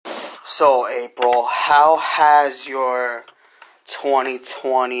So, April, how has your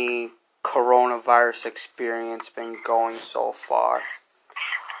 2020 coronavirus experience been going so far?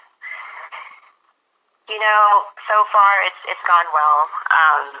 So far it's gone well.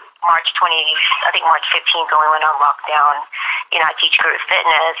 March 20, I think March 15th, when we went on lockdown. I teach group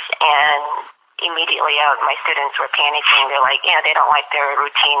fitness, and immediately my students were panicking. They're like, they don't like their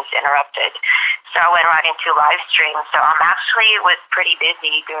routines interrupted. So I went right into live stream. So I'm actually was pretty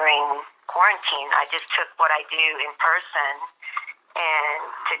busy during quarantine. I just took what I do in person and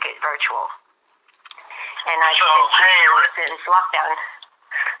took it virtual. And I've been teaching since lockdown.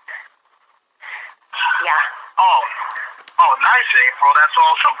 Yeah. Oh, nice, April. That's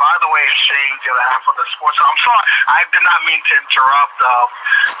awesome. By the way, Shane, the other half of the sports. I'm sorry, I did not mean to interrupt.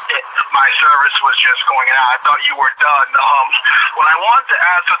 My service was just going out. I thought you were done. What I wanted to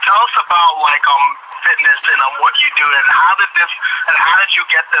ask, so tell us about fitness and what you do, and how did you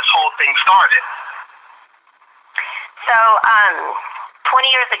get this whole thing started? So, 20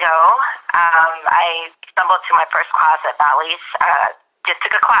 years ago, I stumbled to my first class at Bally's. Just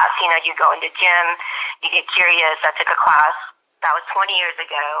took a class. You go into gym, you get curious. I took a class. That was 20 years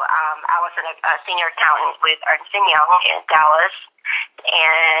ago. I was a senior accountant with Ernst & Young in Dallas.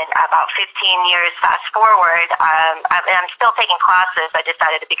 And about 15 years fast forward, I'm still taking classes. I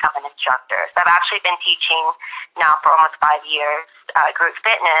decided to become an instructor. So I've actually been teaching now for almost 5 years, group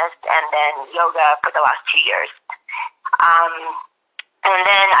fitness, and then yoga for the last 2 years. And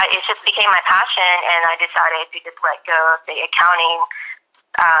then it just became my passion, and I decided to just let go of the accounting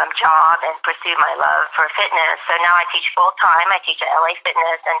job and pursue my love for fitness. So now I teach full time. I teach at LA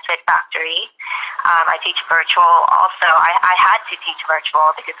Fitness and Fit Factory. I teach virtual. Also, I had to teach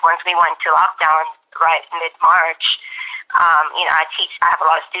virtual because once we went to lockdown right mid-March, I have a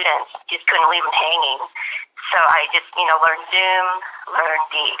lot of students, just couldn't leave them hanging. So I just, learned Zoom,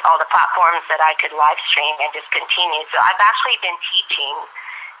 learned all the platforms that I could live stream and just continue. So I've actually been teaching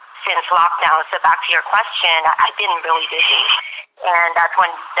since lockdown. So back to your question, I've been really busy. And that's when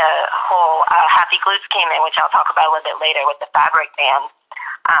the whole Happy Glutes came in, which I'll talk about a little bit later with the fabric band.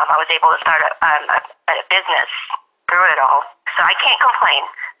 I was able to start a business through it all. So I can't complain.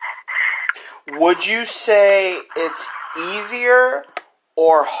 Would you say it's easier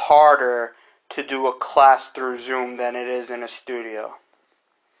or harder to do a class through Zoom than it is in a studio?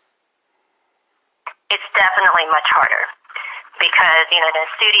 It's definitely much harder because, the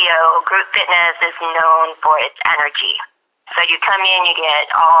studio, group fitness is known for its energy. So you come in, you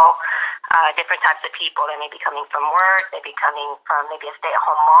get all different types of people. They may be coming from work. They may be coming from maybe a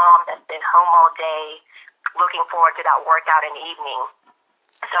stay-at-home mom that's been home all day, looking forward to that workout in the evening.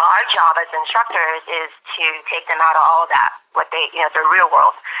 So our job as instructors is to take them out of all of that, the real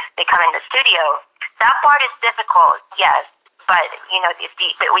world. They come in the studio. That part is difficult, yes, but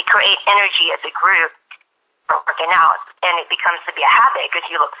we create energy as a group for working out, and it becomes to be a habit because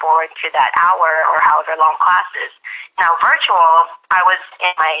you look forward to that hour or however long classes. Now, virtual, I was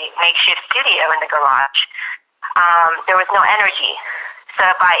in my makeshift studio in the garage. There was no energy. So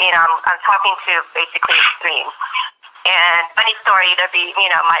if I'm talking to basically a stream. And funny story,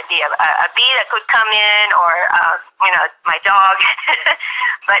 might be a bee that could come in or, my dog.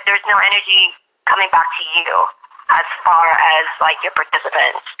 But there's no energy coming back to you as far as, your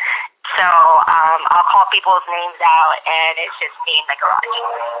participants. So I'll call people's names out, and it's just me in the garage.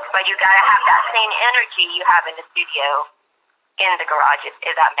 But you got to have that same energy you have in the studio in the garage,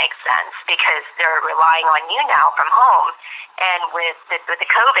 if that makes sense, because they're relying on you now from home. And with the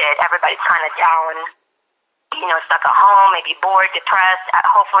COVID, everybody's kind of down, stuck at home, maybe bored, depressed.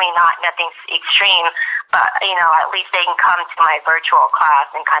 Hopefully nothing extreme, but, at least they can come to my virtual class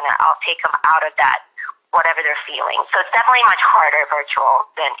and I'll take them out of that, whatever they're feeling. So it's definitely much harder virtual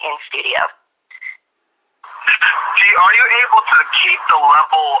than in studio. Are you able to keep the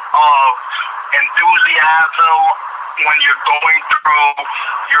level of enthusiasm when you're going through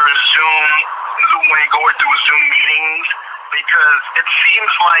your when you're going through Zoom meetings? Because it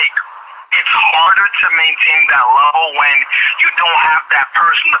seems like it's harder to maintain that level when you don't have that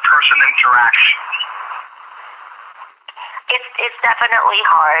person-to-person interaction. It's definitely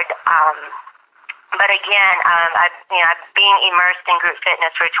hard. But again, I've being immersed in group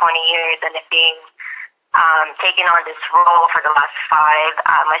fitness for 20 years and it being taking on this role for the last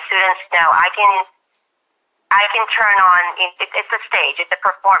 5. My students know I can turn on. It's a stage. It's a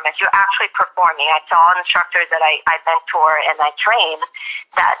performance. You're actually performing. I tell all instructors that I mentor and I train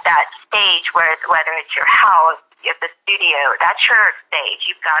that stage whether it's your house, if the studio, that's your stage.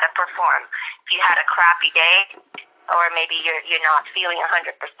 You've got to perform. If you had a crappy day, or maybe you're not feeling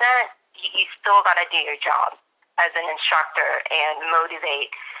 100%. You still got to do your job as an instructor and motivate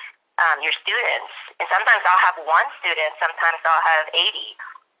your students. And sometimes I'll have one student, sometimes I'll have 80,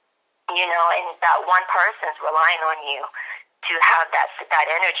 and that one person's relying on you to have that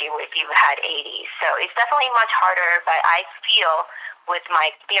energy if you had 80. So it's definitely much harder, but I feel with my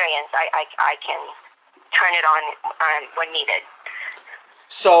experience, I can turn it on when needed.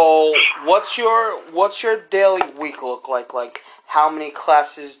 So what's your daily week look like? Like, how many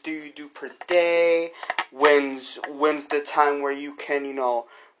classes do you do per day? When's the time where you can,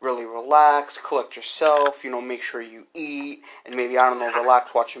 really relax, collect yourself, make sure you eat, and maybe, I don't know,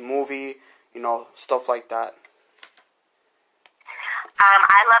 relax, watch a movie, stuff like that.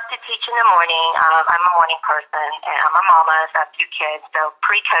 I love to teach in the morning. I'm a morning person, and I'm a mama. I have 2 kids. So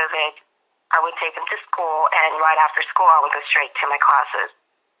pre-COVID, I would take them to school, and right after school, I would go straight to my classes.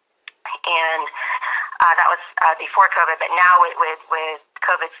 And that was before COVID. But now with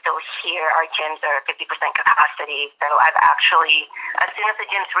COVID still here, our gyms are 50% capacity. So I've actually, as soon as the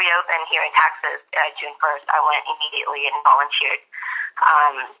gyms reopened here in Texas, June 1st, I went immediately and volunteered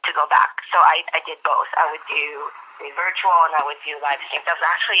to go back. So I did both. I would do virtual and I would do live streams. That was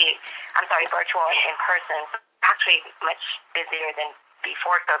actually, virtual and in person. Actually much busier than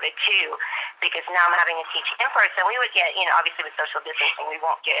before COVID too, because now I'm having to teach in person. We would get, obviously with social distancing, we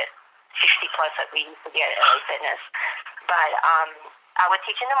won't get 60 plus that we used to get at LA Fitness. But I would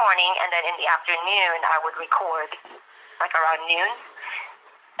teach in the morning, and then in the afternoon I would record, like around noon,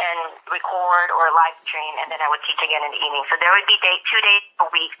 and record or live stream, and then I would teach again in the evening. So there would be 2 days a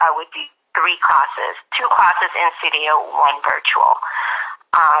week I would do 3 classes, 2 classes in studio, 1 virtual.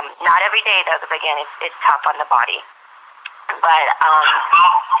 Not every day though, because again, it's tough on the body. But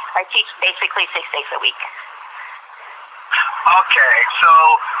I teach basically 6 days a week. Okay, so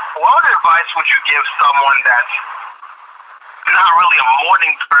what advice would you give someone that's not really a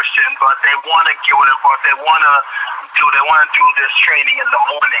morning person, but they want to do this training in the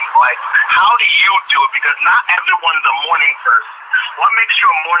morning? Like, how do you do it? Because not everyone's a morning person. What makes you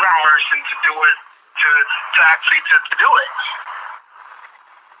a morning person to do it, to do it?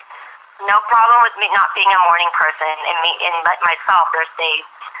 No problem with me not being a morning person. And myself, there's days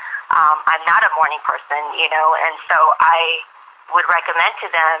I'm not a morning person, and so I would recommend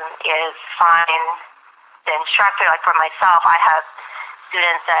to them is find the instructor. Like for myself, I have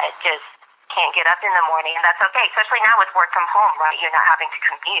students that just can't get up in the morning, and that's okay, especially now with work from home, right? You're not having to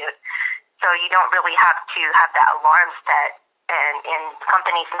commute, so you don't really have to have that alarm set. And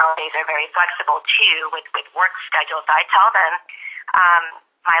companies nowadays are very flexible too with work schedules. I tell them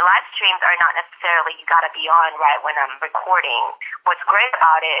my live streams are not necessarily you got to be on right when I'm recording. What's great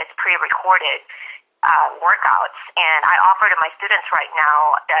about it is pre-recorded workouts, and I offer to my students right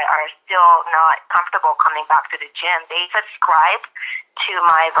now that are still not comfortable coming back to the gym. They subscribe to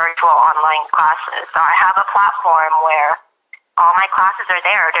my virtual online classes. So I have a platform where all my classes are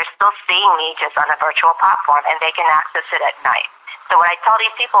there. They're still seeing me just on a virtual platform, and they can access it at night. So when I tell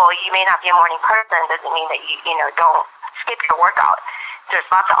these people, you may not be a morning person, doesn't mean that you don't skip your workout. There's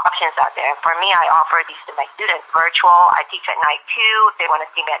lots of options out there. For me, I offer these to my students virtual. I teach at night too, if they want to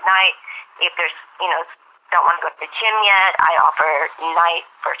see me at night. If there's, don't want to go to the gym yet, I offer night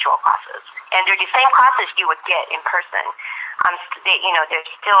virtual classes. And they're the same classes you would get in person.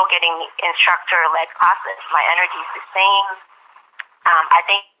 They're still getting instructor-led classes. My energy is the same. I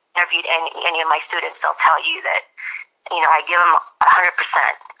think interviewed any of my students, they'll tell you that, I give them 100%,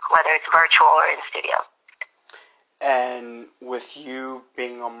 whether it's virtual or in studio. And with you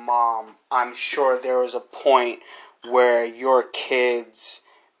being a mom, I'm sure there was a point where your kids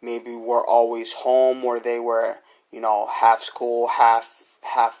maybe were always home, where they were, half school,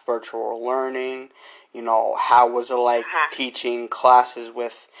 half virtual learning. How was it like teaching classes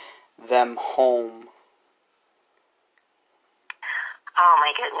with them home? Oh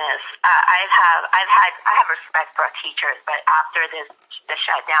my goodness! I have respect for teachers, but after the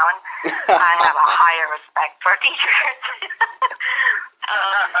shutdown, I have a higher respect for teachers.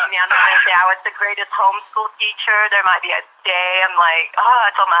 I'm not gonna say I was the greatest homeschool teacher. There might be a day I'm like, I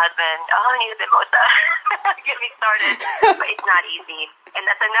told my husband, I need a bit more stuff. Get me started, but it's not easy. And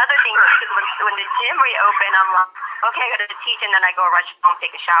that's another thing because when the gym reopened, I'm like, okay, I got to teach, and then I go rush home,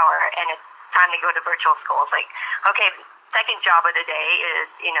 take a shower, and it's time to go to virtual school. It's like, okay. Second job of the day is,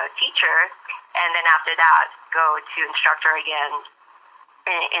 teacher, and then after that, go to instructor again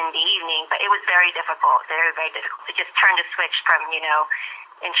in the evening. But it was very difficult, very, very difficult to just turn the switch from,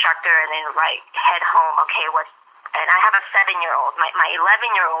 instructor and then head home. Okay, and I have a 7-year-old. My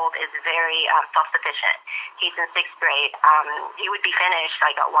 11-year-old is very self-sufficient. He's in 6th grade. He would be finished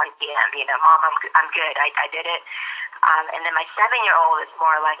at 1 p.m. Mom, I'm good. I did it. And then my 7-year-old is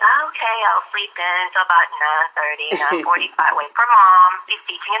more like, oh, okay, I'll sleep in until about 9:30, 9:45. Wait for mom. She's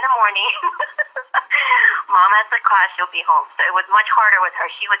teaching in the morning. Mom has the class. She'll be home. So it was much harder with her.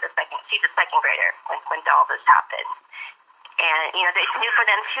 She's a second grader when all this happened. And, it's new for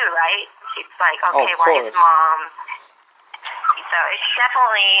them too, right? It's like, okay, why is mom? So it's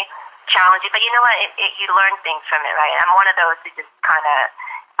definitely challenging. But you know what? You learn things from it, right? I'm one of those who just kind of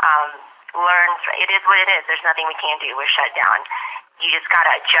learns. It is what it is. There's nothing we can do. We're shut down. You just got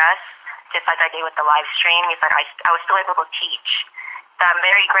to adjust, just like I did with the live stream. It's like I was still able to teach. So I'm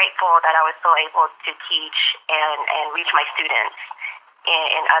very grateful that I was still able to teach and reach my students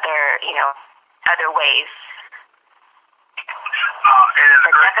in other ways. It is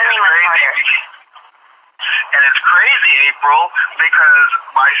definitely much harder. And it's crazy, April, because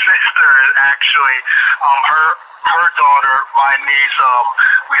my sister is actually, her daughter, my niece,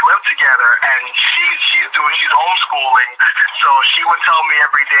 we live together, and she's homeschooling, so she would tell me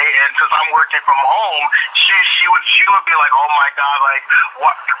every day, and since I'm working from home, she would be like, oh my God, like,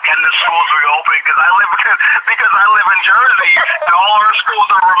 what, can the schools reopen? Because I live in Jersey, and all our schools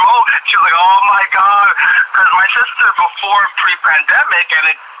are remote. She's like, oh my God, because my sister, before pre-pandemic, and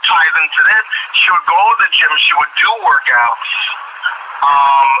it ties into this, she would go to the gym, she would do workouts,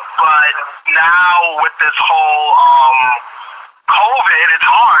 but now with this whole COVID, it's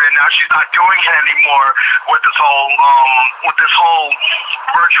hard, and now she's not doing it anymore with this whole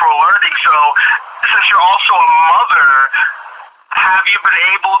virtual learning. So, since you're also a mother, have you been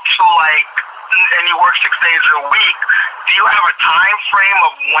able to, like, and you work 6 days a week, do you have a time frame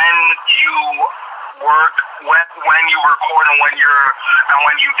of when you work, when you record, and when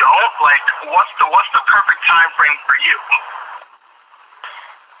you don't? Like, what's the perfect time frame for you?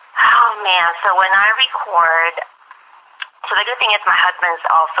 Oh man, so when I record, so the good thing is my husband's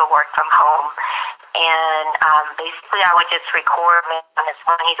also work from home, and basically I would just record when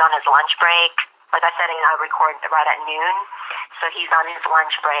he's on his lunch break. Like I said, I record right at noon, so he's on his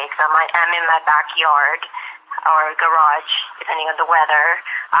lunch break. So I'm in my backyard or garage, depending on the weather.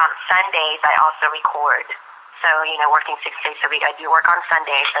 Sundays I also record. So, working 6 days a week, I do work on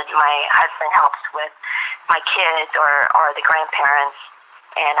Sundays. So my husband helps with my kids or the grandparents.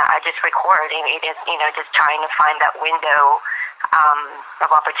 And I just record, and it is, just trying to find that window of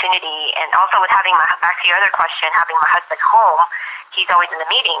opportunity. And also with back to your other question, having my husband home, he's always in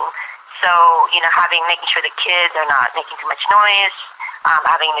the meeting. So, making sure the kids are not making too much noise,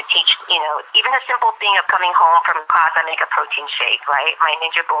 having to teach, even a simple thing of coming home from class, I make a protein shake, right? My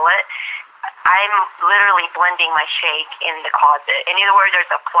Ninja Bullet. I'm literally blending my shake in the closet. In other words, there's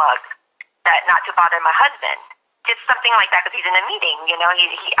a plug that not to bother my husband. Just something like that because he's in a meeting,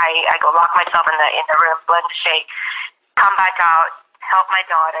 I go lock myself in the room, blend the shake, come back out, help my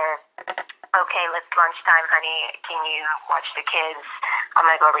daughter. Okay, it's lunchtime, honey. Can you watch the kids? I'm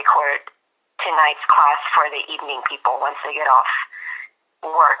going to go record tonight's class for the evening people once they get off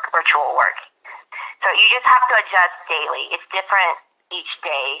work, virtual work. So you just have to adjust daily. It's different each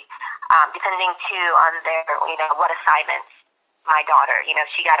day, depending too on their, what assignments. My daughter,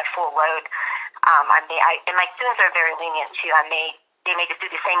 she got a full load. And my students are very lenient too. They may just do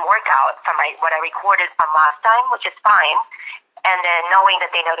the same workout from what I recorded from last time, which is fine. And then knowing that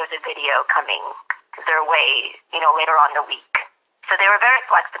they know there's a video coming their way, later on in the week. So they were very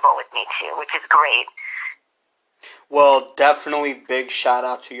flexible with me too, which is great. Well, definitely big shout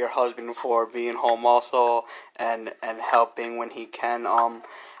out to your husband for being home also and helping when he can.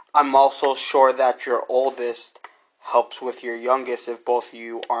 I'm also sure that your oldest helps with your youngest if both of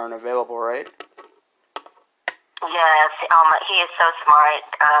you aren't available, right? Yes, he is so smart.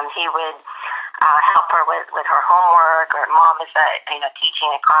 He would help her with her homework, or mom is teaching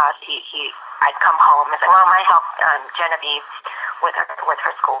a class. I'd come home and say, "Well, I help Genevieve with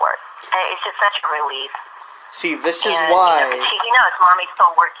her schoolwork." And it's just such a relief. See, this is why she knows mommy's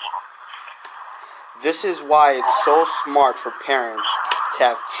still working. This is why it's so smart for parents to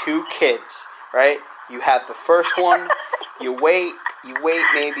have 2 kids, right? You have the first one, you wait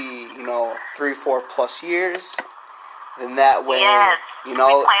maybe 3, 4 plus years. Then that way, yes, we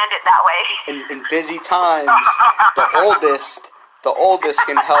planned it that way. In busy times, the oldest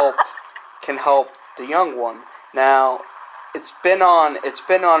can help the young one. Now, it's been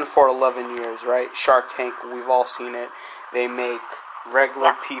on for 11 years, right? Shark Tank, we've all seen it. They make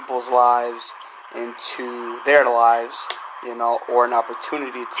regular people's lives into their lives, or an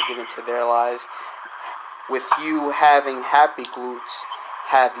opportunity to get into their lives. With you having Happy Glutes,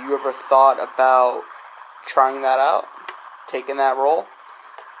 have you ever thought about trying that out? Taking that role?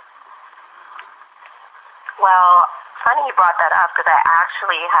 Well, funny you brought that up because I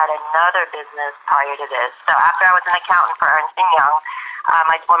actually had another business prior to this. So after I was an accountant for Ernst & Young,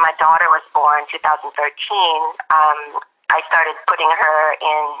 when my daughter was born, 2013, I started putting her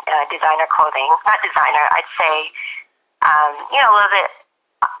in designer clothing. Not designer, I'd say, a little bit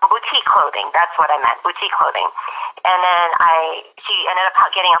boutique clothing. That's what I meant, boutique clothing. And then she ended up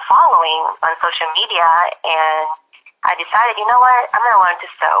getting a following on social media, and I decided, you know what, I'm going to learn to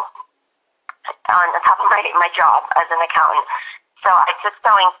sew on top of my job as an accountant. So I took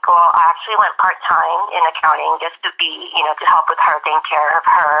sewing school. I actually went part-time in accounting just to be, to help with her, taking care of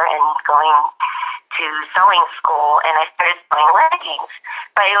her, and going to sewing school. And I started sewing leggings.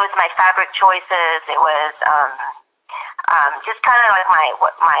 But it was my fabric choices. It was just kind of like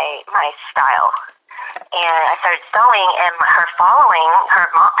my style. And I started sewing, and her following, her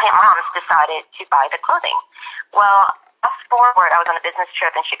moms decided to buy the clothing. Well, fast forward, I was on a business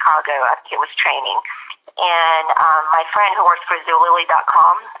trip in Chicago. It was training. And my friend who works for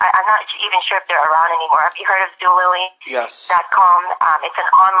Zulily.com, I'm not even sure if they're around anymore. Have you heard of Zulily? Yes. .com? It's an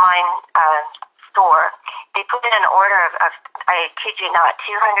online store. They put in an order of I kid you not,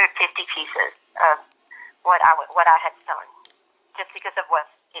 250 pieces of what I had sewn, just because of what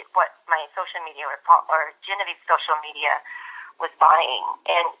my social media or Genevieve's social media was buying.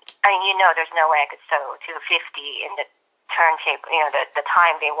 And there's no way I could sew 250 in the turntable, the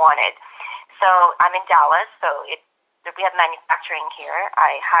time they wanted. So I'm in Dallas, so we have manufacturing here.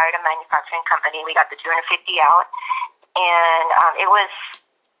 I hired a manufacturing company. We got the 250 out, and it was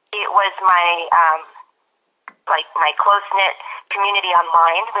my my close knit community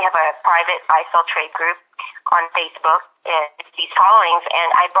online. We have a private buy sell trade group on Facebook. It's these followings,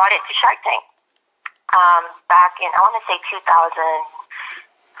 and I brought it to Shark Tank back in, I want to say 2014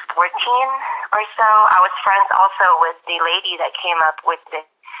 or so. I was friends also with the lady that came up with the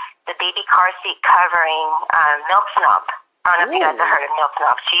baby car seat covering, Milk Snob. I don't know if you guys have heard of Milk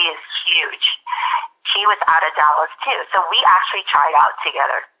Snob. She is huge. She was out of Dallas too. So we actually tried out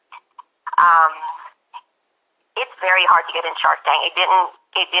together. It's very hard to get in Shark Tank. It didn't,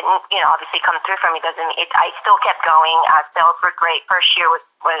 obviously come through for me. I still kept going. Sales were great. First year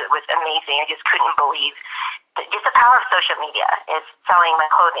was amazing. I just couldn't believe just the power of social media is selling my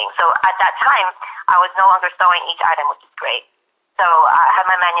clothing. So at that time, I was no longer sewing each item, which is great. So I had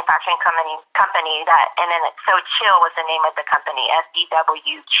my manufacturing company that, and then So Chill was the name of the company,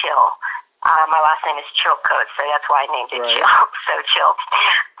 SEW Chill. My last name is Chilcote, so that's why I named it Chill. So Chill.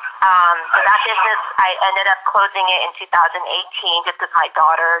 So that business, I ended up closing it in 2018 just because my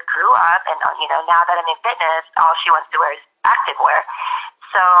daughter grew up, and now that I'm in fitness, all she wants to wear is activewear.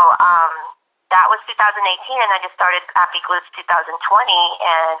 So that was 2018, and I just started Happy Glutes 2020,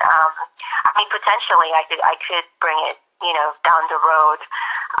 and potentially I could bring it down the road,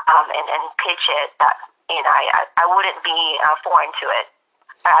 and pitch it. That I wouldn't be foreign to it.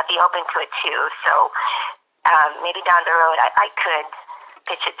 I'd be open to it too. So maybe down the road I could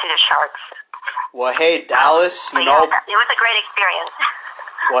pitch it to the Sharks. Well, hey, Dallas, it was a great experience.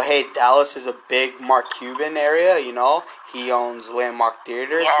 Well, hey, Dallas is a big Mark Cuban area. He owns Landmark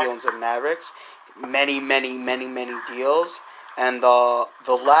Theaters. Yes. He owns the Mavericks. Many, many, many, many deals. And the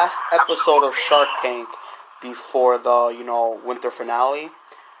last episode of Shark Tank before the winter finale,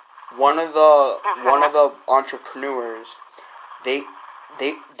 one of the entrepreneurs,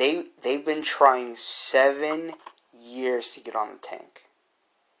 they've been trying 7 years to get on the tank.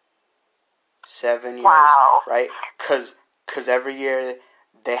 7 years, wow. Right? Because every year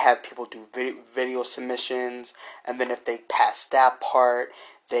they have people do video submissions, and then if they pass that part,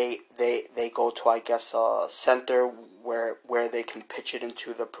 they go to, I guess, a center where they can pitch it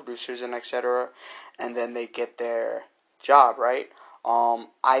into the producers and etc. And then they get their job, right?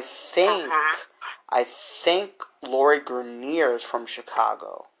 I think Lori Grenier is from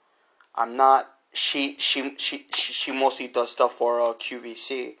Chicago. I'm not. She mostly does stuff for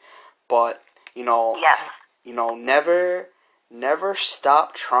QVC, but Yes. never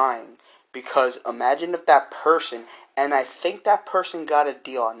stop trying, because imagine if that person, and I think that person got a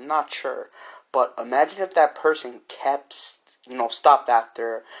deal. I'm not sure, but imagine if that person kept stopped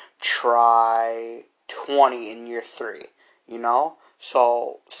after try 20 in year 3.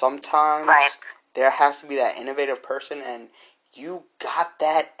 So sometimes there has to be that innovative person, and you got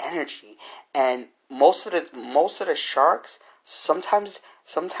that energy. And most of the Sharks, sometimes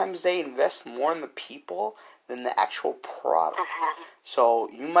they invest more in the people than the actual product. So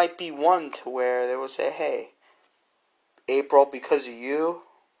you might be one to where they will say, hey, April, because of you,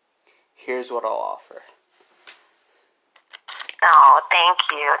 here's what I'll offer. Oh, thank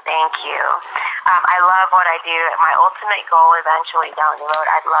you. I love what I do. My ultimate goal eventually down the road,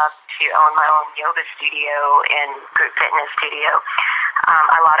 I'd love to own my own yoga studio and group fitness studio.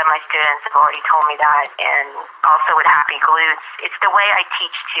 A lot of my students have already told me that, and also with Happy Glutes, it's the way I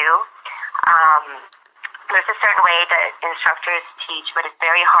teach too. There's a certain way that instructors teach, but it's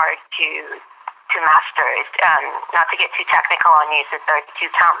very hard to master. Not to get too technical on you, it's a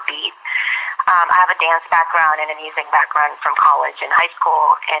 32-count beat. I have a dance background and a music background from college and high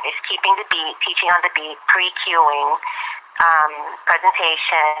school, and it's keeping the beat, teaching on the beat, pre-cueing,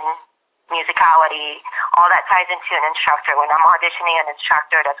 presentation, musicality, all that ties into an instructor. When I'm auditioning an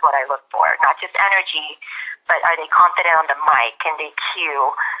instructor, that's what I look for. Not just energy, but are they confident on the mic? Can they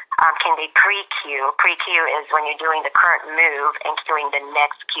cue? Can they pre-cue? Pre-cue is when you're doing the current move and cueing the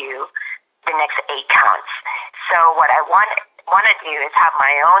next cue, the next 8 counts. So what I want to do is have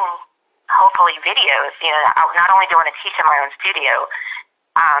my own, hopefully, videos. Not only do I want to teach in my own studio,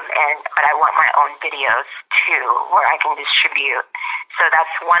 but I want my own videos too, where I can distribute. So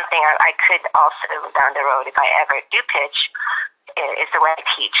that's one thing I could also down the road, if I ever do pitch, is the way I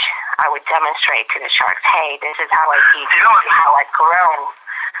teach. I would demonstrate to the Sharks, hey, this is how I teach, this is how I've grown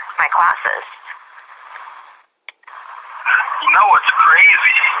my classes. You know what's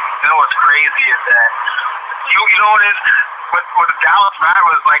crazy? Is that you know what it is with the Dallas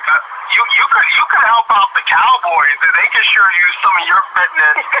Mavericks, like you could help out the Cowboys. They could sure use some of your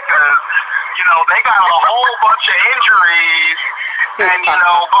fitness because they got a whole bunch of injuries, and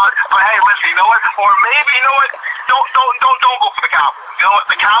but hey, listen, you know what? Or maybe don't go for the Cowboys. You know what?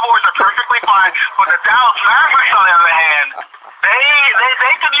 The Cowboys are perfectly fine, but the Dallas Mavericks, on the other hand,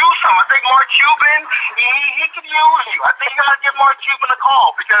 they could use some. I think Mark Cuban, he could use you. I think you gotta give Mark Cuban a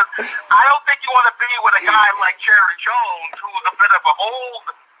call because I don't think you want to be with a guy like Jerry Jones, who's a bit of an old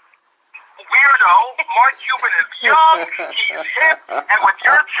weirdo. Mark Cuban is young, he's hip, and with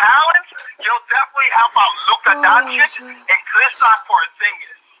your talent, you'll definitely help out Luka Doncic and Kristaps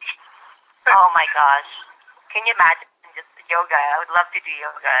Porzingis. Oh my gosh. Can you imagine just yoga? I would love to do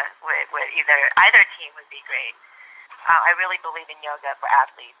yoga with either team would be great. I really believe in yoga for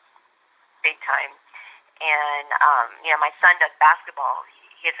athletes, big time. And my son does basketball.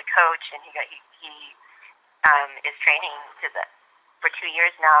 He is a coach, and he is training for 2 years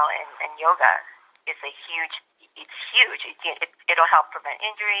now. And yoga is huge. It'll help prevent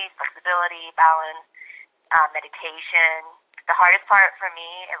injuries, flexibility, balance, meditation. The hardest part for me,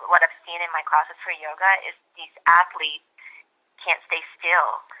 and what I've seen in my classes for yoga, is these athletes can't stay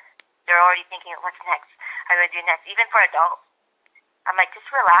still. They're already thinking, what's next? How do I do next? Even for adults, I'm like, just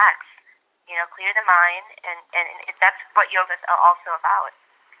relax, clear the mind, and that's what yoga is also about.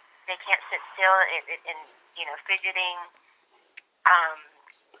 They can't sit still in fidgeting.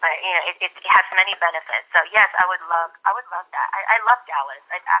 It has many benefits. So yes, I would love that. I love Dallas.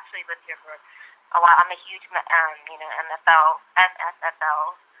 I've actually lived here for a while. I'm a huge NFL, NFL,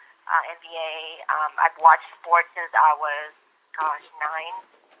 NBA. I've watched sports since I was 9.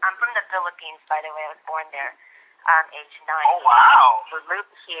 I'm from the Philippines, by the way. I was born there, age 9. Oh, wow. We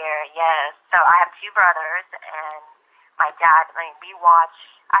moved here, yes. So I have 2 brothers, and my dad, we watch.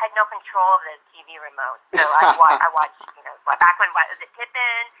 I had no control of the TV remote. So I watched, back when, was it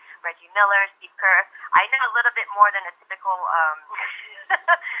Pippen, Reggie Miller, Steve Kerr. I know a little bit more than a typical,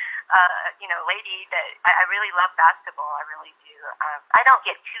 lady that I really love basketball. I really do. I don't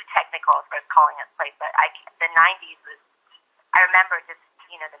get too technical as far as calling it plays, but the 90s was, I remember just,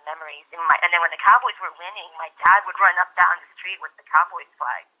 the memories. And then when the Cowboys were winning, my dad would run up down the street with the Cowboys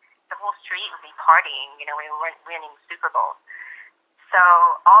flag. The whole street would be partying, we were winning Super Bowls. So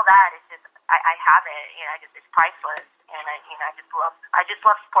all that is just, I have it, it's priceless. And I just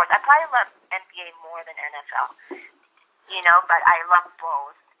love sports. I probably love NBA more than NFL, but I love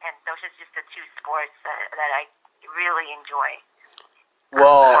both. And those are just the 2 sports that I really enjoy.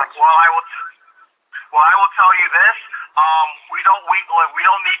 Well, I will tell you this. We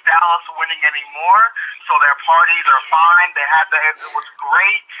don't need Dallas winning anymore. So their parties are fine. It was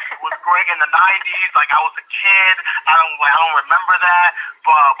great. It was great in the 90s. Like I was a kid. I don't remember that.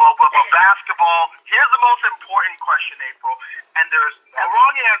 But basketball. Here's the most important question, April. And there's no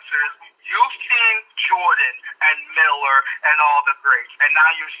wrong answers. You've seen Jordan and Miller and all the greats, and now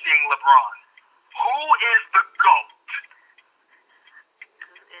you're seeing LeBron. Who is the GOAT?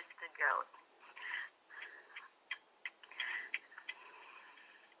 Who is the GOAT?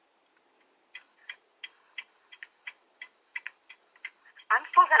 I'm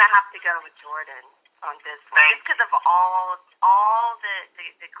still gonna have to go with Jordan on this one, just because of all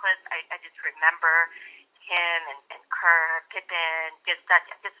the clips. I just remember him and Kerr, Pippen, just that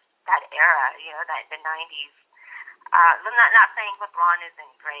era, that the 90s. I'm not saying LeBron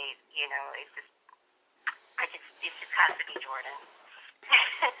isn't great. You know, it just has to be Jordan.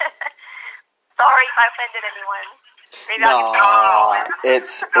 Sorry if I offended anyone. Maybe No,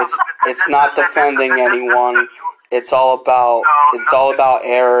 it's not defending anyone. It's all about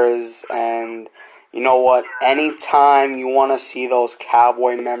errors, and you know what? Anytime you want to see those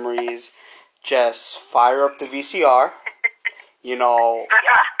Cowboy memories, just fire up the VCR. You know,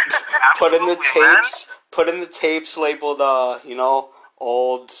 put in the tapes labeled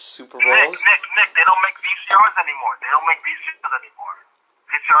old Super Bowls. Nick, they don't make VCRs anymore.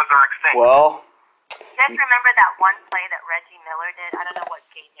 VCRs are extinct. Well, you guys remember that one play that Reggie Miller did? I don't know what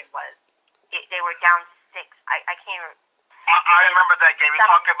game it was. They were down 6. I can't. I remember that game. You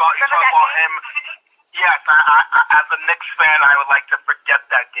talk about him. Yes, as a Knicks fan, I would like to forget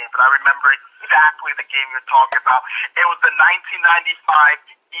that game, but I remember exactly the game you're talking about. It was the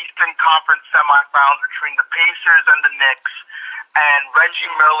 1995 Eastern Conference semifinals between the Pacers and the Knicks, and Reggie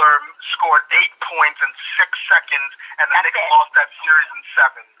Miller scored 8 points in 6 seconds, and the Knicks lost that series in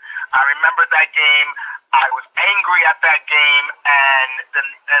 7. I remember that game. I was angry at that game,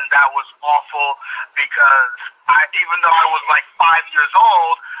 and that was awful because even though I was like 5 years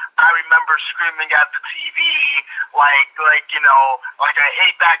old, I remember screaming at the TV like I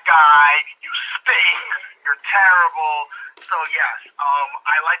hate that guy. You stink. You're terrible. So yes,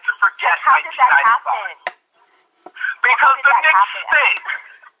 I like to forget. How did that happen? Because the Knicks stink.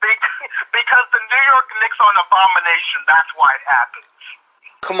 Because the New York Knicks are an abomination. That's why it happens.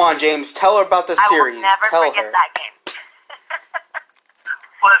 Come on, James. Tell her about the series. I will never forget that game.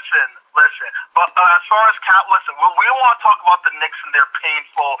 Listen. But as far as we don't want to talk about the Knicks and their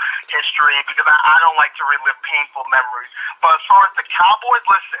painful history because I don't like to relive painful memories. But as far as the Cowboys,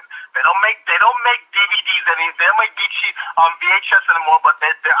 listen, they don't make DVDs anymore. They don't make VHS anymore. But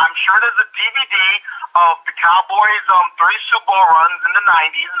I'm sure there's a DVD of the Cowboys' 3 Super Bowl runs in the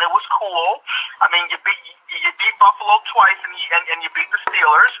 '90s, and it was cool. I mean, you beat Buffalo twice, and you beat the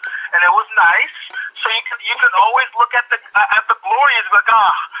Steelers, and it was nice. So you can always look at the glory and be like,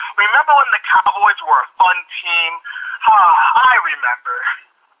 remember when the Cowboys were a fun team? I remember.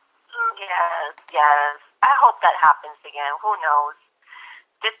 Yes. I hope that happens again. Who knows?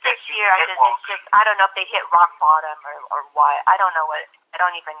 This year, I don't know if they hit rock bottom or what. I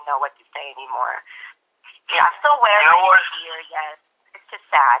don't even know what to say anymore. Yeah, I still wear my gear. Yes, it's just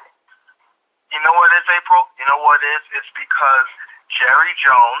sad. You know what it is, April? You know what it is? It's because Jerry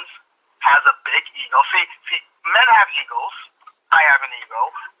Jones has a big ego. See, men have egos. I have an ego.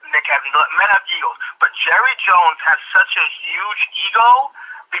 Nick has an ego. Men have egos. But Jerry Jones has such a huge ego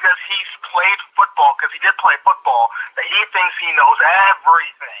because he's played football, because he did play football, that he thinks he knows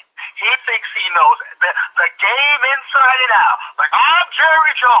everything. He thinks he knows the game inside and out. Like, I'm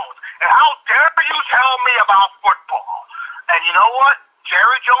Jerry Jones, and how dare you tell me about football? And you know what?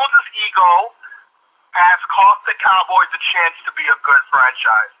 Jerry Jones' ego has cost the Cowboys a chance to be a good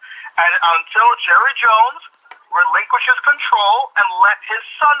franchise. And until Jerry Jones relinquishes control and let his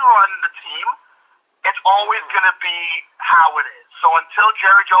son run the team, it's always going to be how it is. So until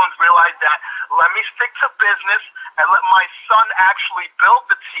Jerry Jones realized that, let me stick to business and let my son actually build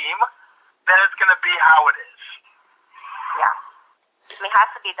the team, then it's going to be how it is. Yeah. I mean, it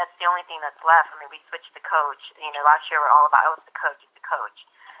has to be. That's the only thing that's left. I mean, we switched the coach. You know, last year we're all about, the coach is the coach.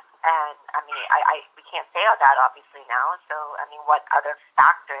 And, I mean, we can't say all that, obviously, now. So, I mean, what other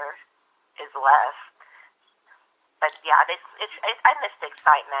factor is left? But, yeah, I miss the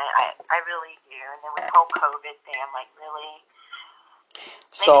excitement. I really do. And then with the whole COVID thing, I'm like, really?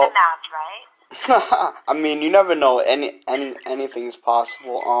 So, make the math, right? I mean, you never know. Anything's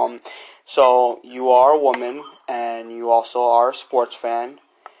possible. So you are a woman, and you also are a sports fan.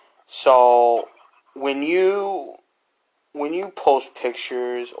 So when you post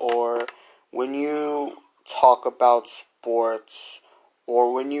pictures, or when you talk about sports,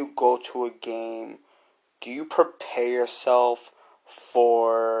 or when you go to a game, do you prepare yourself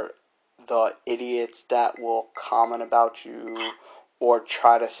for the idiots that will comment about you, or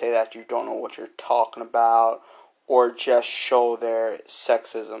try to say that you don't know what you're talking about, or just show their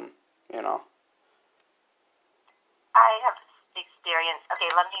sexism, you know? I have experience. Okay,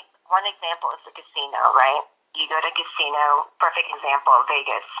 one example is the casino, right? You go to a casino, perfect example,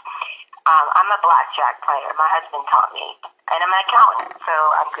 Vegas. I'm a blackjack player. My husband taught me. And I'm an accountant, so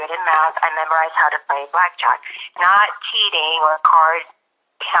I'm good in math. I memorized how to play blackjack. Not cheating or card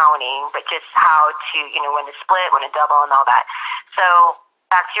counting, but just how to, when to split, when to double, and all that. So,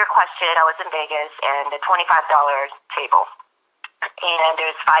 back to your question, I was in Vegas, and the $25 table. And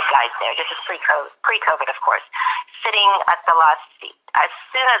there's 5 guys there. This is pre-COVID, of course. Sitting at the last seat. As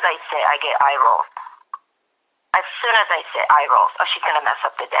soon as I sit, I get eye roll. as soon as I say eye rolls, oh, she's gonna mess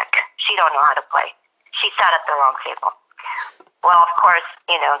up the deck. She don't know how to play. She sat at the wrong table. Well, of course,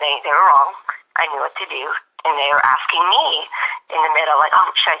 they were wrong. I knew what to do, and they were asking me in the middle, like,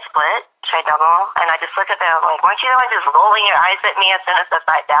 oh, should I split? Should I double? And I just look at them like, weren't you the one just rolling your eyes at me as soon as I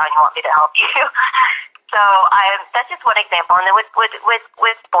sat down? You want me to help you? So that's just one example. And then with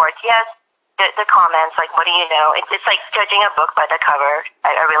sports, yes, the comments, like, what do you know? It's like judging a book by the cover.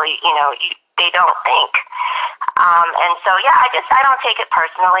 I really, they don't think. And so, yeah, I don't take it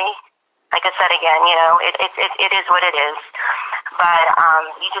personally. Like I said again, it is what it is. But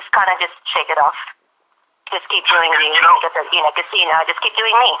you just kind of just shake it off. Just keep doing you. Casino. Just keep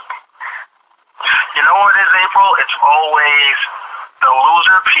doing me. You know what it is, April? It's always the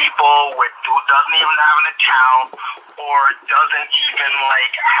loser people who doesn't even have an account or doesn't even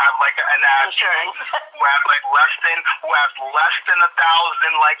have an ad who have less than 1,000 less than 100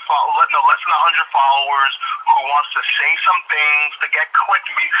 followers, who wants to say some things to get quick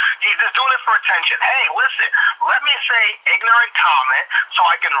views. He's just doing it for attention. Hey, listen, let me say ignorant comment so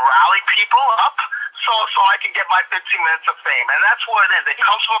I can rally people up, so I can get my 15 minutes of fame. And that's what it is. It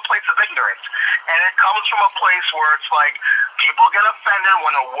comes from a place of ignorance. And it comes from a place where it's like people get offended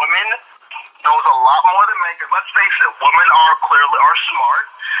when a woman knows a lot more than men. Because let's face it, women are smart.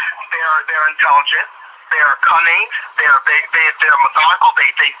 They're intelligent. They're cunning. They're methodical.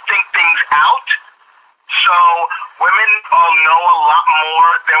 They think things out. So women know a lot more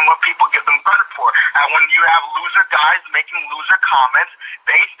than what people give them credit for. And when you have loser guys making loser comments,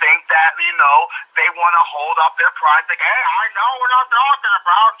 they think that, they want to hold up their pride. Like, hey, I know what I'm talking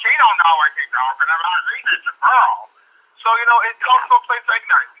about. She don't know what she's talking about. She's a girl. So, it comes from a place of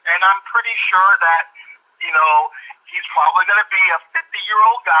ignorance. And I'm pretty sure that, he's probably going to be a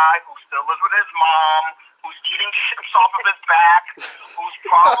 50-year-old guy who still lives with his mom, who's eating chips off of his back, who's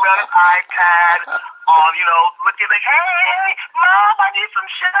probably on his iPad, looking like, hey, Mom, I need some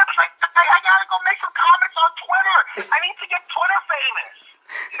chips. I gotta go make some comments on Twitter. I need to get Twitter famous.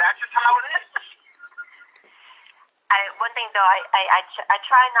 That's just how it is. One thing though, I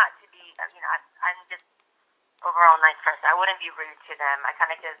try not to be, I'm just overall nice person. I wouldn't be rude to them. I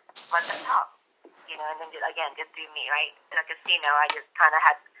kind of just let them talk, and then just do me, right? In a casino, I just kind of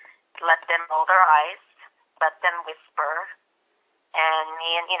had let them roll their eyes, let them whisper, and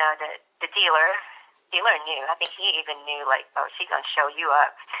me and the dealer knew. I think he even knew, like, oh, she's gonna show you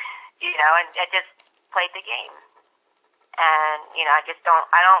up, and I just played the game. And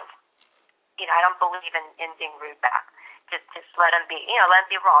I don't believe in being rude back. Just let them be, let them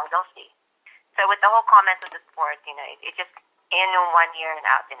be wrong. Don't see. So with the whole comments of the sports, it just in 1 year and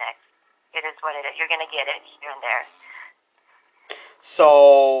out the next. It is what it is. You're gonna get it here and there.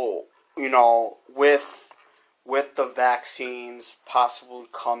 So, with the vaccines possibly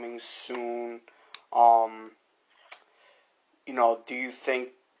coming soon, do you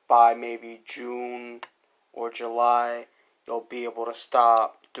think by maybe June or July you'll be able to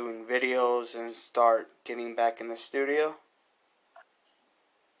stop doing videos and start getting back in the studio?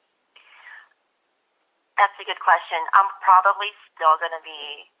 That's a good question. I'm probably still going to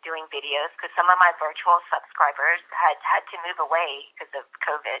be doing videos because some of my virtual subscribers had to move away because of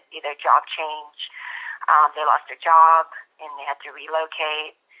COVID, either job change, they lost their job, and they had to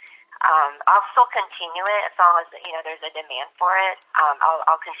relocate. I'll still continue it as long as there's a demand for it.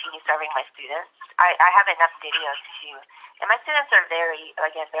 I'll continue serving my students. I have enough videos to, and my students are very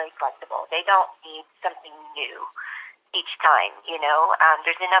flexible. They don't need something new each time.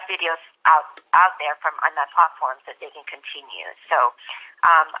 There's enough videos out there on that platform that they can continue. So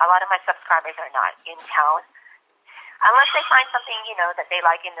a lot of my subscribers are not in town. Unless they find something, that they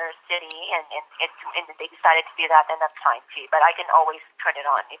like in their city and they decided to do that, then that's fine too. But I can always turn it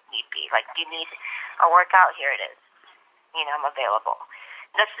on if need be. Like, you need a workout, here it is. I'm available.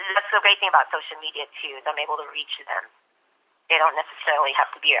 That's the great thing about social media too, is I'm able to reach them. They don't necessarily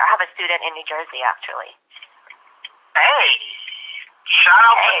have to be here. I have a student in New Jersey, actually. Hey, shout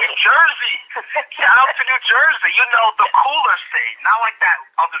out to New Jersey. Shout out to New Jersey. The cooler state, not like that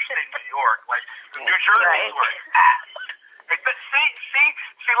other state, New York. Like, New Jersey is where it's at.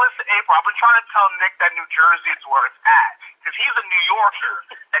 See, listen, April, I've been trying to tell Nick that New Jersey is where it's at. Because he's a New Yorker,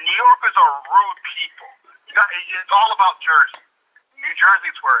 and New Yorkers are rude people. It's all about Jersey. New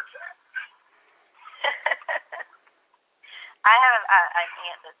Jersey's where it's at. I have a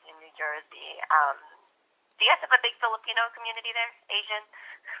aunt that's in New Jersey. Do you guys have a big Filipino community there? Asian?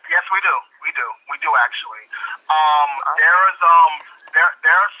 Yes, we do. We do actually.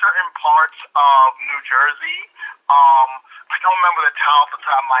 There are certain parts of New Jersey. I don't remember the town off the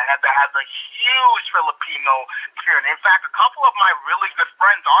top of my head that has a huge Filipino community. In fact, a couple of my really good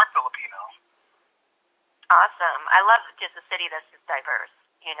friends are Filipino. Awesome. I love just a city that's just diverse,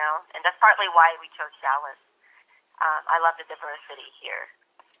 and that's partly why we chose Dallas. I love the diversity here.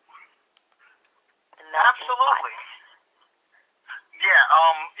 Absolutely. Yeah.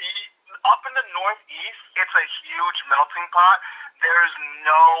 Up in the Northeast, it's a huge melting pot. There's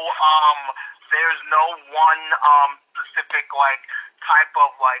no one specific like type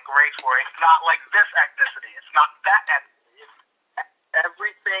of like race where it's not like this ethnicity. It's not that ethnicity.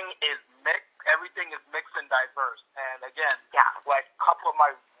 Everything is mixed. Everything is mixed and diverse. And again, like I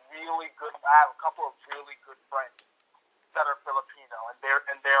have a couple of really good friends that are Filipino, and they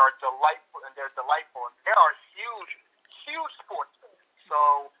are delightful, and they are huge sports fans.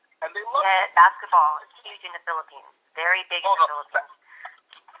 So, and they love basketball is huge in the Philippines. Very big in the Philippines.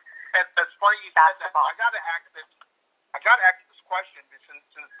 And it's funny you said that. I gotta ask this question since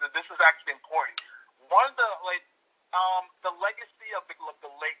this is actually important. One of the the legacy of the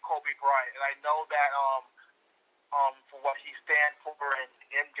late Kobe Bryant, and I know that for what he stands for and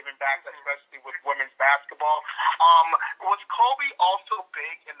him giving back, especially with women's basketball. Was Kobe also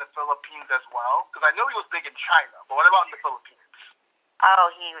big in the Philippines as well? Because I know he was big in China, but what about in the Philippines?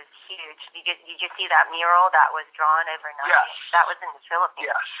 Oh, he was huge. Did you see that mural that was drawn overnight? Yes. That was in the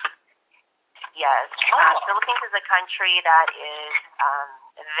Philippines. Yes. Philippines is a country that is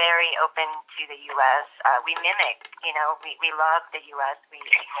very open to the U.S. We mimic, we love the U.S.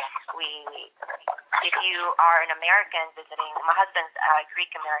 If you are an American visiting, my husband's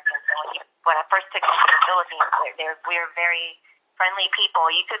Greek American, so when I first took him to the Philippines, we're very friendly people.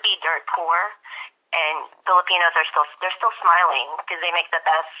 You could be dirt poor, and Filipinos are still smiling because they make the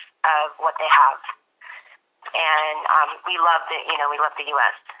best of what they have, and we love the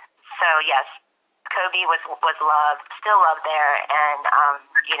U.S. So yes, Kobe was loved, still loved there, and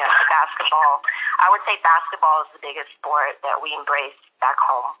basketball. I would say basketball is the biggest sport that we embrace back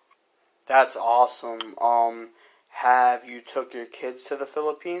home. That's awesome. Have you took your kids to the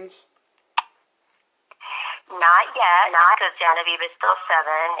Philippines? Not yet, because Genevieve is still 7,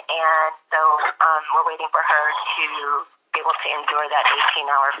 and so we're waiting for her to be able to endure that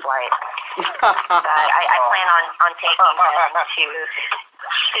 18-hour flight. But I plan on taking them to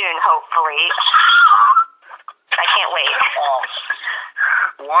soon, hopefully. I can't wait.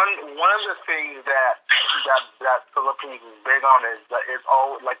 One of the things that Philippines is big on is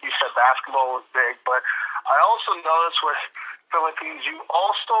like you said, basketball is big. But I also noticed with Philippines, you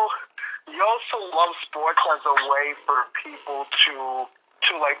also love sports as a way for people to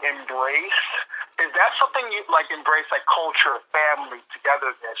like embrace. Is that something you like embrace, like culture, family,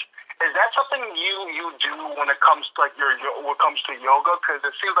 togetherness? Is that something you do when it comes to like when it comes to yoga? Because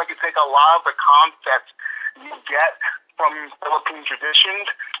it seems like you take a lot of the concepts you get from Philippine traditions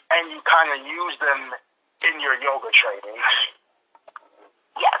and you kind of use them in your yoga training.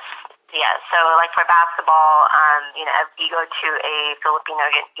 Yes. So, like for basketball, if you go to a Filipino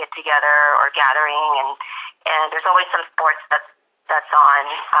get together or gathering, and there's always some sports that's on,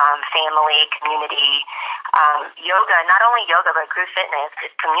 family, community. Yoga, not only yoga, but group fitness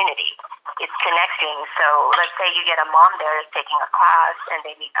is community. It's connecting. So let's say you get a mom there that's taking a class and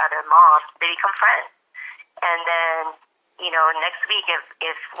they meet other moms, they become friends. And then, next week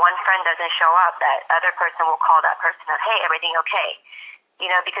if one friend doesn't show up, that other person will call that person up, hey, everything okay?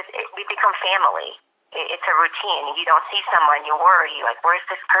 Because we become family. It's a routine. You don't see someone, you worry, like, where's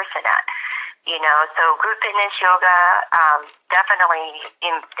this person at? So group fitness, yoga, definitely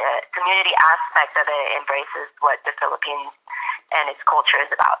in the community aspect of it embraces what the Philippines and its culture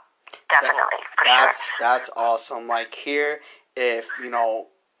is about. Definitely, for sure. That's awesome. Like here, if,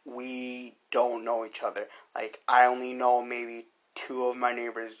 we don't know each other. Like, I only know maybe 3 of my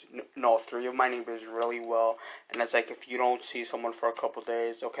neighbors really well. And it's like, if you don't see someone for a couple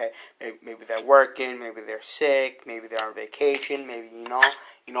days, okay, maybe they're working, maybe they're sick, maybe they're on vacation, maybe,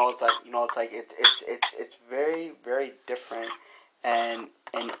 it's very, very different. And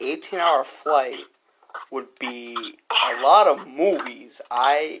an 18-hour flight would be a lot of movies.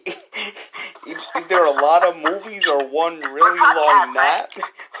 Either a lot of movies or one really long nap.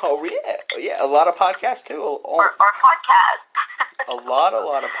 Oh yeah, a lot of podcasts too. Or podcasts. a lot of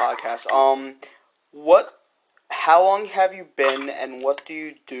podcasts. How long have you been, and what do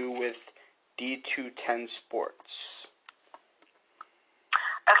you do with D210 Sports?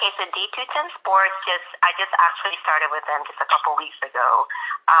 Okay, so D210 Sports, I just actually started with them just a couple weeks ago.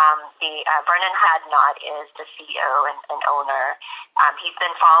 Vernon Hadnot is the CEO and owner. He's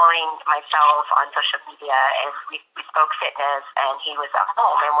been following myself on social media, and we spoke fitness, and he was at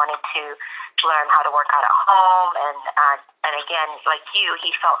home and wanted to learn how to work out at home. And again, like you,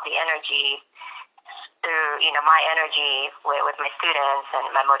 he felt the energy through, my energy with my students and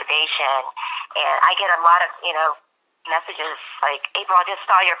my motivation. And I get a lot of, messages like, April, I just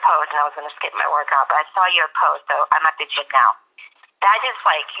saw your post, and I was going to skip my workout, but I saw your post, so I'm at the gym now. That just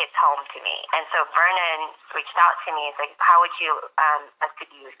hits home to me. And so Vernon reached out to me. He's like, how would you like to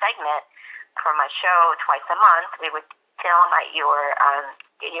do a segment for my show twice a month? We would film at your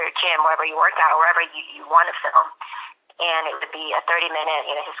gym, wherever you work out, wherever you want to film. And it would be a 30-minute,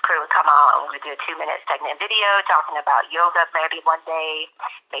 his crew would come out and we would do a 2-minute segment video talking about yoga maybe one day,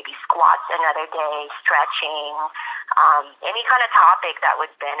 maybe squats another day, stretching, any kind of topic that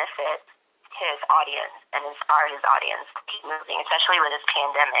would benefit his audience and inspire his audience to keep moving, especially with this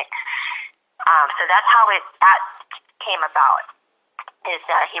pandemic. So that's how that came about, is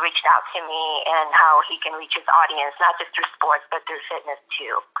that he reached out to me and how he can reach his audience, not just through sports, but through fitness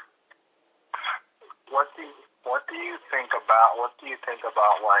too. What do you think about like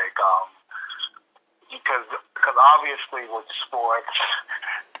because obviously with sports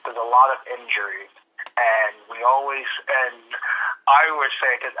there's a lot of injuries, and I always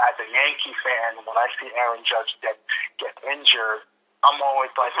say, because as a Yankee fan, when I see Aaron Judge get injured, I'm always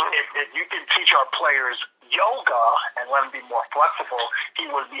like, if you can teach our players yoga and let them be more flexible, he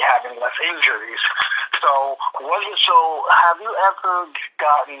would be having less injuries. So have you ever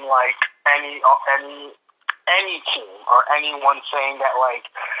gotten like any team or anyone saying that like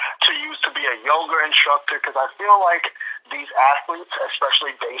to be a yoga instructor? Because I feel like these athletes,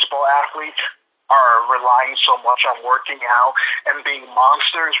 especially baseball athletes, are relying so much on working out and being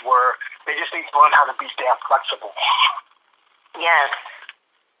monsters, where they just need to learn how to be damn flexible. Yes.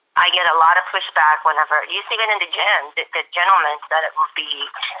 I get a lot of pushback whenever, even in the gym, the gentlemen that it will be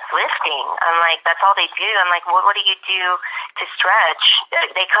lifting. I'm like, that's all they do. I'm like, what do you do to stretch?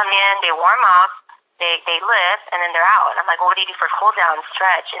 They come in, they warm up, they lift, and then they're out. I'm like, well, what do you do for cool down,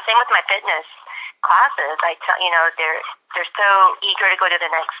 stretch? And same with my fitness classes. I tell, they're so eager to go to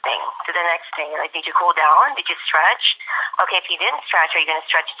the next thing. Like, did you cool down? Did you stretch? Okay, if you didn't stretch, are you going to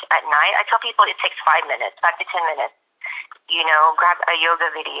stretch at night? I tell people it takes 5 minutes, 5 to 10 minutes. Grab a yoga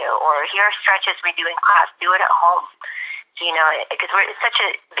video, or here are stretches we do in class. Do it at home. Because it's such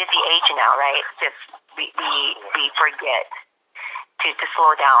a busy age now, right? We forget to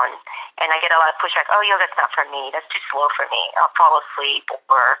slow down. And I get a lot of pushback. Oh, yoga's not for me. That's too slow for me. I'll fall asleep,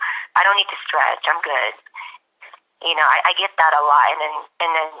 or I don't need to stretch. I'm good. I get that a lot. And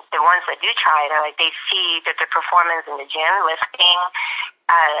then the ones that do try it are like, they see that their performance in the gym, lifting,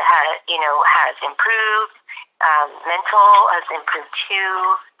 has improved. Mental has improved too.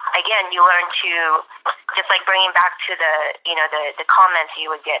 Again, you learn to, just like bringing back to the comments you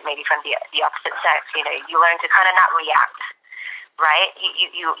would get maybe from the opposite sex. You learn to kind of not react, right?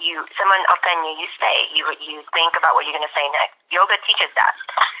 You someone offend you, you stay. You think about what you're going to say next. Yoga teaches that,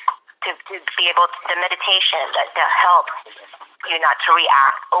 to be able to, the meditation that helps you not to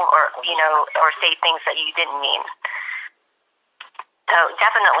react or say things that you didn't mean. So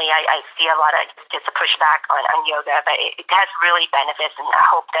definitely, I see a lot of just a pushback on yoga, but it has really benefits, and I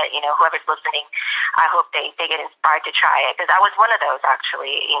hope that, whoever's listening, I hope they get inspired to try it, because I was one of those,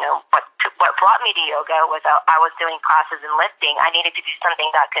 actually. What brought me to yoga was I was doing classes in lifting. I needed to do something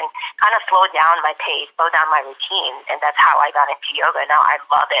that can kind of slow down my pace, slow down my routine, and that's how I got into yoga. Now I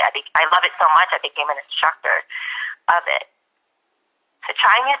love it. I love it so much I became an instructor of it. So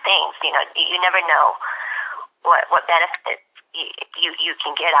try new things. You never know what benefits you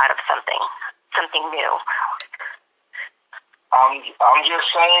can get out of something new. I'm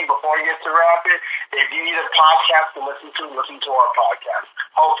just saying, before you get to wrap it, if you need a podcast to listen to our podcast.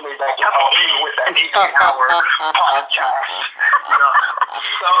 Hopefully that can help you with that 18-hour podcast.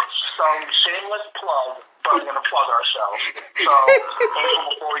 So shameless plug, but we're going to plug ourselves. So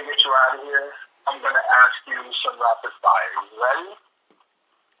before we get you out of here, I'm going to ask you some rapid fire. You ready?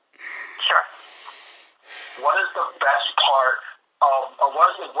 Sure. What is the best part of, or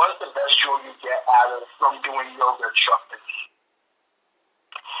what is the best joy you get from doing yoga instructing?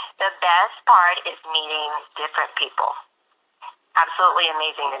 The best part is meeting different people. Absolutely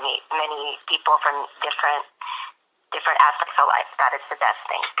amazing to meet many people from different aspects of life. That is the best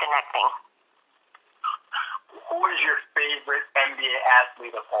thing, connecting. Who is your favorite NBA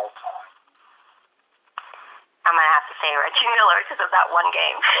athlete of all time? I'm going to have to say Reggie Miller because of that one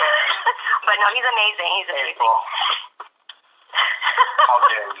game. But no, he's amazing. He's amazing. How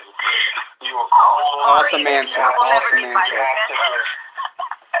dare you? You were cool. Awesome answer. Awesome answer.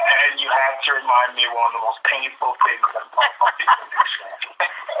 And you have to remind me of one of the most painful things I've been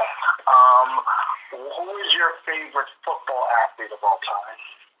Who is your favorite football athlete of all time?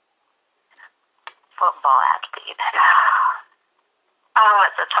 Football athlete. Oh,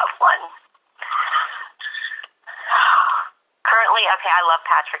 it's a tough one. okay, I love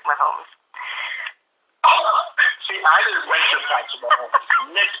Patrick Mahomes. See, I didn't mention Patrick Mahomes.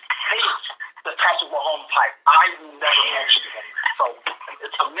 Nick hates the Patrick Mahomes type. I never mentioned him. So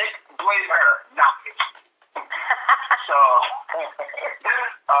it's a Nick, blame her, not me. So,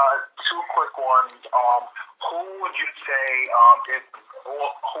 two quick ones. Who would you say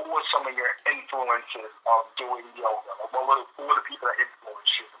who were some of your influences of doing yoga? Who were the people that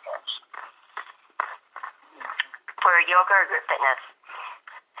influenced you the most? For yoga or group fitness?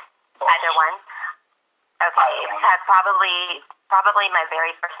 Either one. Okay, probably my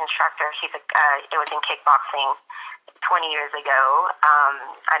very first instructor. It was in kickboxing 20 years ago.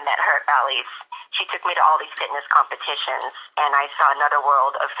 I met her at Bally's. She took me to all these fitness competitions, and I saw another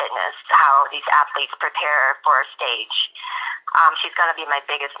world of fitness, how these athletes prepare for a stage. She's going to be my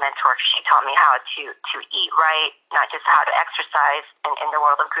biggest mentor. She taught me how to eat right, not just how to exercise in the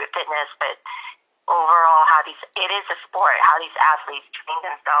world of group fitness, but overall it is a sport, how these athletes train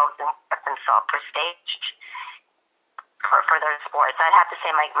themselves and set themselves for stage for their sports. I'd have to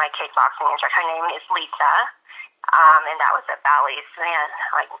say my kickboxing instructor, her name is Lisa, and that was at Bally's, man,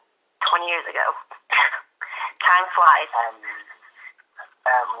 like 20 years ago. Time flies.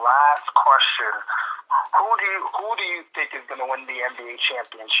 And last question, who do you think is going to win the NBA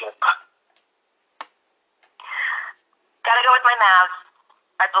championship? Gotta go with my Mavs.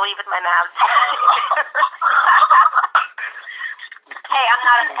 I believe with my Mavs. Hey, I'm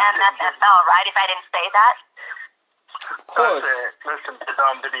not an MFFL, right? If I didn't say that. Of course. Listen, did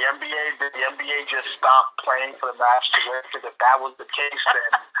the NBA just stop playing for the Mavs to win? Because if that was the case,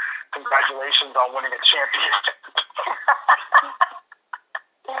 then congratulations on winning a championship.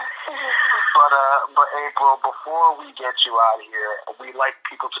 But April, before we get you out of here, we like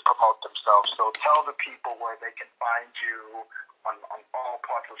people to promote themselves. So tell the people where they can find you on all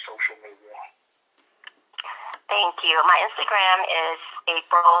parts of social media. Thank you. My Instagram is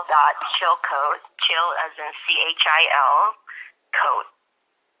april.chillcoat, chill as in CHIL, coat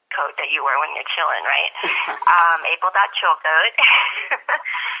that you wear when you're chilling, right? April.chillcoat.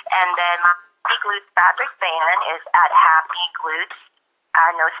 And then my Happy Glutes fabric band is at Happy Glutes,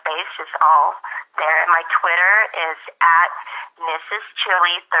 no space, just all there. And my Twitter is at Mrs.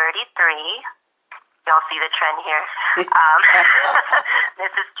 Chili 33. Y'all see the trend here.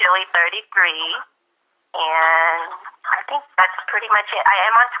 Mrs. Chili 33. And I think that's pretty much it. I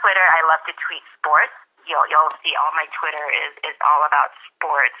am on Twitter. I love to tweet sports. You'll see all my Twitter is all about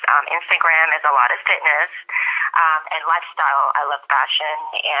sports. Instagram is a lot of fitness and lifestyle. I love fashion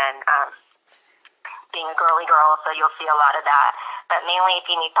and being a girly girl, so you'll see a lot of that. But mainly, if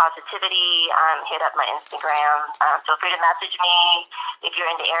you need positivity, hit up my Instagram. Feel free to message me if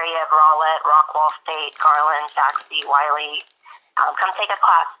you're in the area of Rowlett, Rockwall State, Garland, Saxby, Wiley. Come take a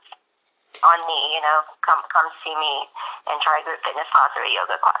class on me, come see me and try a group fitness class or a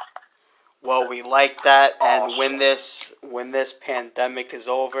yoga class. Well, we like that, and when this pandemic is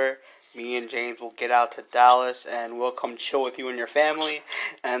over, me and James will get out to Dallas, and we'll come chill with you and your family,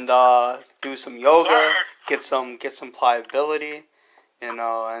 and do some yoga, yes. get some pliability, and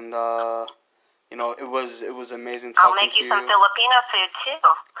it was amazing talking to you. I'll make you some Filipino food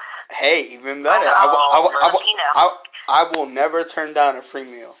too. Hey, even better. I will never turn down a free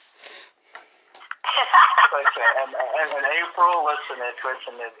meal. And April, listen,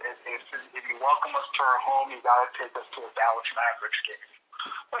 if you welcome us to our home, you gotta take us to a Dallas Mavericks game.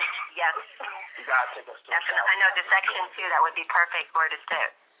 Yes. You gotta take us to a Dallas. I know the section 2, that would be perfect where to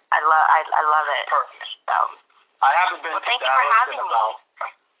sit. I love it. Perfect. So, I haven't been to thank Dallas you for having me.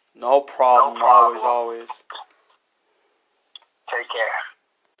 No problem. Always. Take care.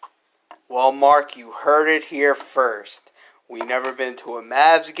 Well, Mark, you heard it here first. We never been to a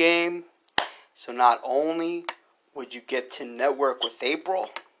Mavs game. So not only would you get to network with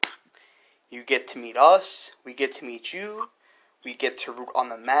April, you get to meet us, we get to meet you, we get to root on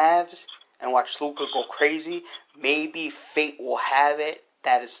the Mavs and watch Luka go crazy. Maybe fate will have it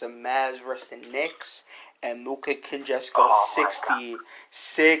that it's the Mavs versus the Knicks, and Luka can just go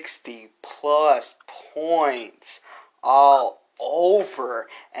 60 plus points all over,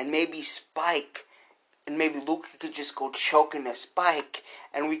 and maybe Spike. And maybe Luka could just go choking the Spike,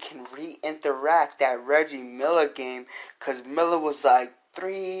 and we can re-interact that Reggie Miller game, because Miller was like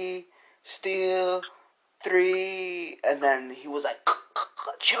 3, steal, 3, and then he was like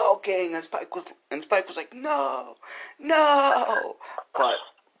choking, and Spike was like no,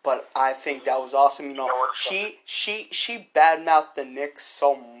 but I think that was awesome. She badmouthed the Knicks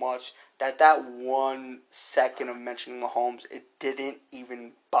so much that 1 second of mentioning Mahomes, it didn't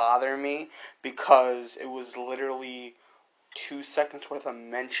even bother me, because it was literally 2 seconds worth of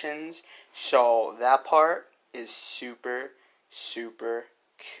mentions. So that part is super, super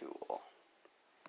cool.